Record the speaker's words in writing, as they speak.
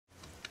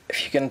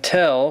if you can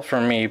tell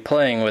from me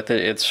playing with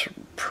it, it's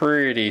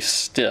pretty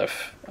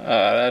stiff.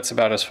 That's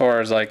about as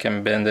far as I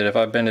can bend it. If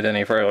I bend it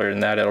any further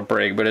than that, it'll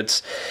break. But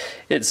it's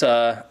it's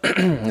a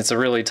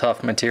really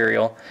tough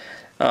material.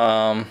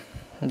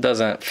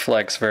 Doesn't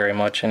flex very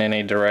much in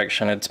any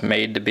direction. It's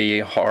made to be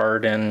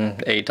hard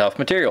and a tough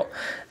material.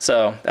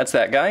 So that's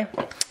that guy.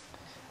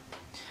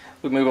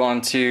 We move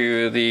on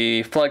to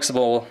the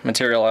flexible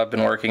material I've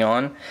been working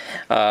on.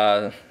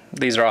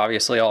 These are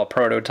obviously all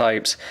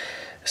prototypes,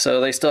 so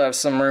they still have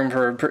some room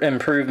for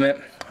improvement.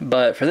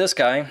 But for this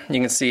guy, you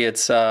can see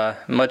it's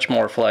much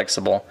more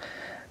flexible.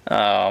 You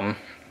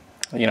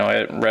know,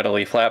 it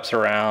readily flaps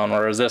around,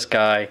 whereas this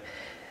guy,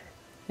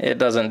 it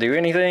doesn't do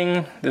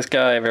anything. This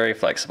guy, very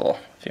flexible.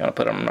 If you want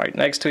to put them right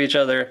next to each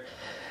other,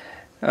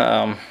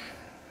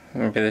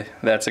 maybe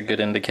that's a good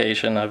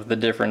indication of the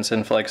difference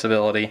in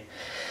flexibility.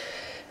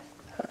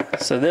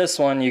 So this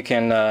one you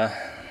can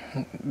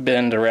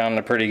bend around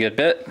a pretty good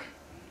bit,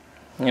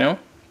 you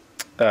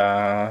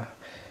know,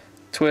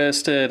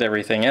 twist it,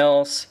 everything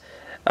else.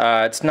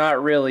 It's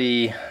not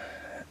really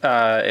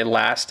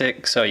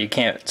elastic, so you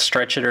can't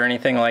stretch it or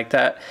anything like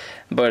that,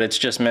 but it's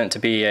just meant to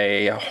be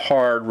a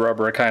hard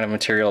rubber kind of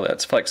material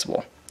that's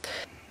flexible.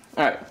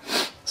 Alright,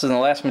 so the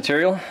last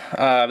material,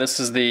 this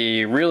is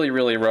the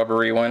really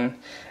rubbery one,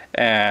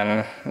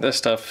 and this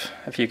stuff,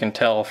 if you can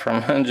tell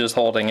from just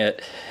holding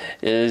it,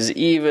 is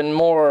even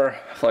more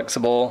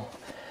flexible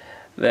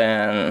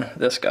than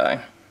this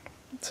guy.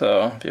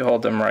 So if you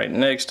hold them right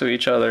next to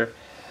each other,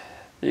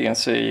 you can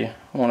see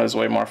one is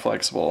way more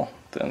flexible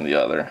than the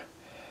other.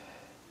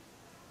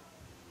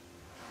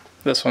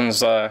 This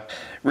one's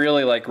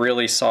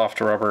really soft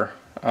rubber,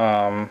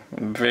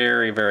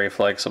 very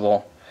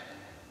flexible.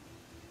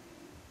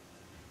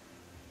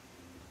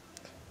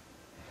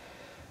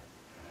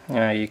 You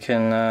know, you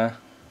can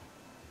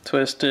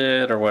twist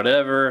it or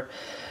whatever.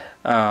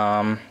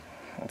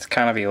 It's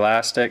kind of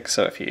elastic,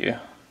 so if you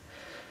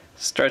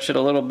stretch it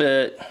a little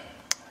bit,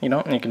 you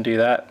know, you can do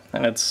that,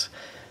 and it's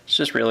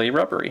just really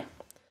rubbery.